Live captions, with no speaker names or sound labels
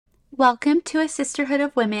Welcome to a sisterhood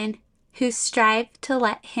of women who strive to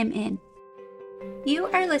let Him in. You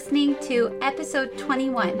are listening to episode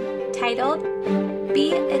 21, titled,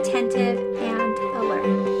 Be Attentive and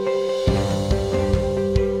Alert.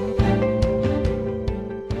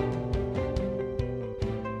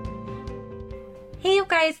 Hey you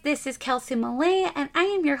guys, this is Kelsey Millay, and I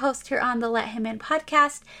am your host here on the Let Him In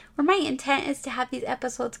podcast, where my intent is to have these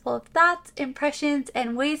episodes full of thoughts, impressions,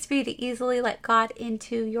 and ways for you to easily let God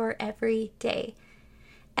into your everyday.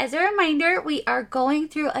 As a reminder, we are going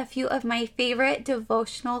through a few of my favorite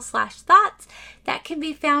devotional/thoughts that can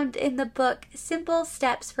be found in the book Simple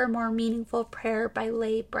Steps for More Meaningful Prayer by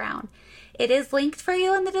Leigh Brown. It is linked for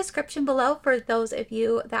you in the description below for those of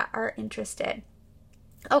you that are interested.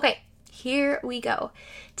 Okay. Here we go.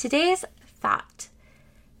 Today's thought.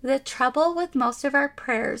 The trouble with most of our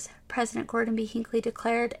prayers, President Gordon B. Hinckley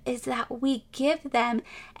declared, is that we give them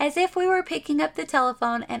as if we were picking up the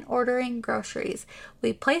telephone and ordering groceries.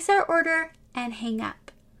 We place our order and hang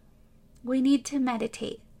up. We need to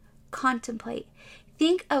meditate, contemplate,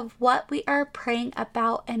 think of what we are praying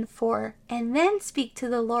about and for, and then speak to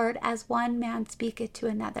the Lord as one man speaketh to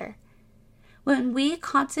another. When we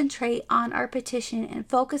concentrate on our petition and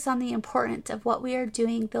focus on the importance of what we are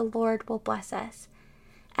doing, the Lord will bless us.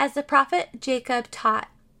 As the prophet Jacob taught,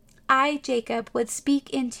 I, Jacob, would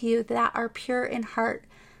speak into you that are pure in heart.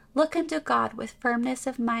 Look unto God with firmness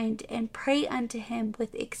of mind and pray unto Him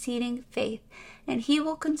with exceeding faith, and He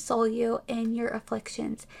will console you in your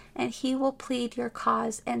afflictions, and He will plead your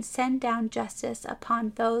cause and send down justice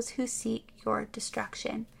upon those who seek your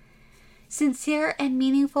destruction. Sincere and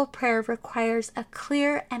meaningful prayer requires a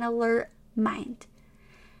clear and alert mind.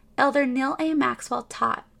 Elder Neil A. Maxwell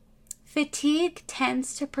taught, fatigue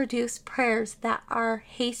tends to produce prayers that are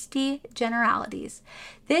hasty generalities.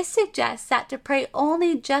 This suggests that to pray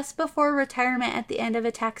only just before retirement at the end of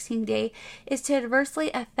a taxing day is to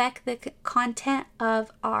adversely affect the content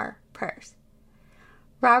of our prayers.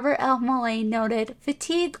 Robert L. Millay noted,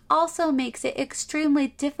 fatigue also makes it extremely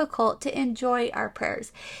difficult to enjoy our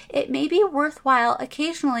prayers. It may be worthwhile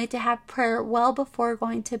occasionally to have prayer well before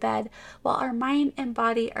going to bed, while our mind and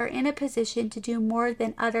body are in a position to do more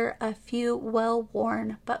than utter a few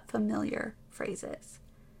well-worn but familiar phrases.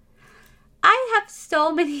 I have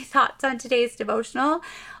so many thoughts on today's devotional.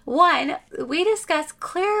 One, we discussed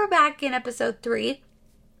clear back in episode 3,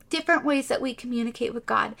 different ways that we communicate with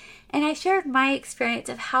God. And I shared my experience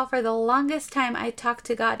of how for the longest time I talked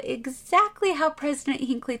to God exactly how President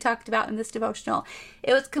Hinckley talked about in this devotional.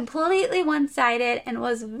 It was completely one-sided and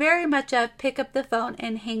was very much a pick up the phone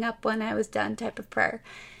and hang up when I was done type of prayer.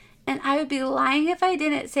 And I would be lying if I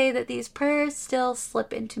didn't say that these prayers still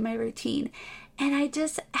slip into my routine. And I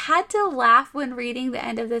just had to laugh when reading the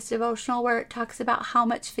end of this devotional where it talks about how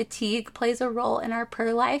much fatigue plays a role in our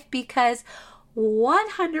prayer life, because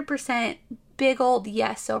 100% big old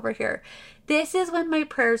yes over here. This is when my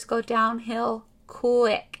prayers go downhill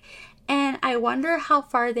quick. And I wonder how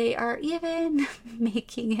far they are even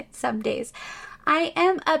making it some days. I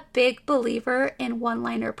am a big believer in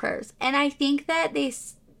one-liner prayers. And I think that they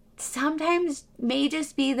sometimes may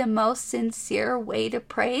just be the most sincere way to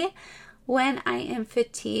pray when I am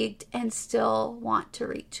fatigued and still want to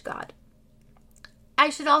reach God. I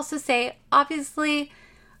should also say, obviously,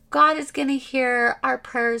 God is going to hear our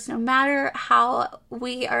prayers no matter how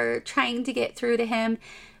we are trying to get through to Him,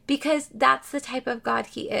 because that's the type of God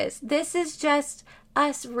He is. This is just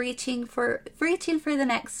us reaching for the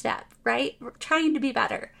next step, right? We're trying to be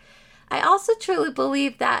better. I also truly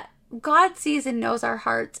believe that God sees and knows our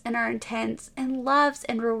hearts and our intents and loves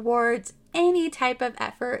and rewards any type of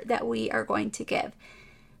effort that we are going to give.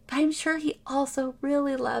 But I'm sure He also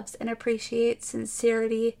really loves and appreciates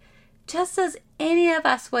sincerity, just as any of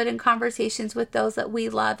us would in conversations with those that we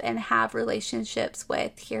love and have relationships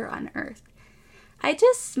with here on earth. I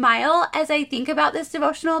just smile as I think about this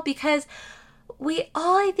devotional because we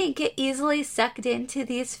all, I think, get easily sucked into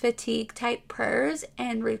these fatigue type prayers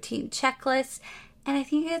and routine checklists. And I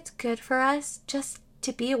think it's good for us just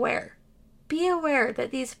to be aware. Be aware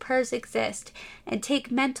that these prayers exist and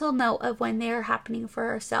take mental note of when they are happening for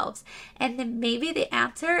ourselves. And then maybe the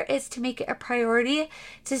answer is to make it a priority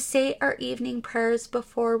to say our evening prayers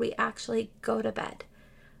before we actually go to bed.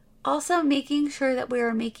 Also, making sure that we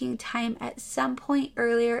are making time at some point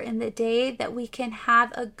earlier in the day that we can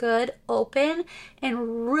have a good, open,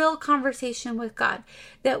 and real conversation with God.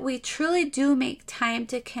 That we truly do make time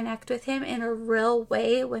to connect with Him in a real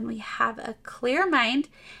way when we have a clear mind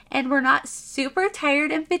and we're not super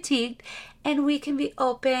tired and fatigued, and we can be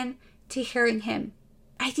open to hearing Him.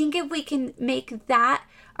 I think if we can make that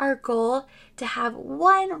our goal to have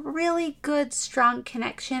one really good, strong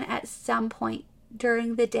connection at some point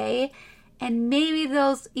during the day. And maybe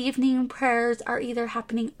those evening prayers are either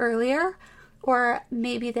happening earlier or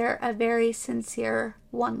maybe they're a very sincere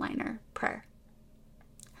one-liner prayer.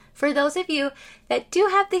 For those of you that do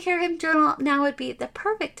have the Hear Him journal, now would be the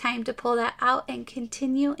perfect time to pull that out and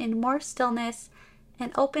continue in more stillness,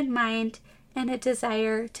 an open mind, and a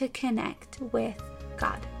desire to connect with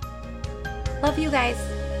God. Love you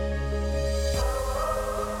guys.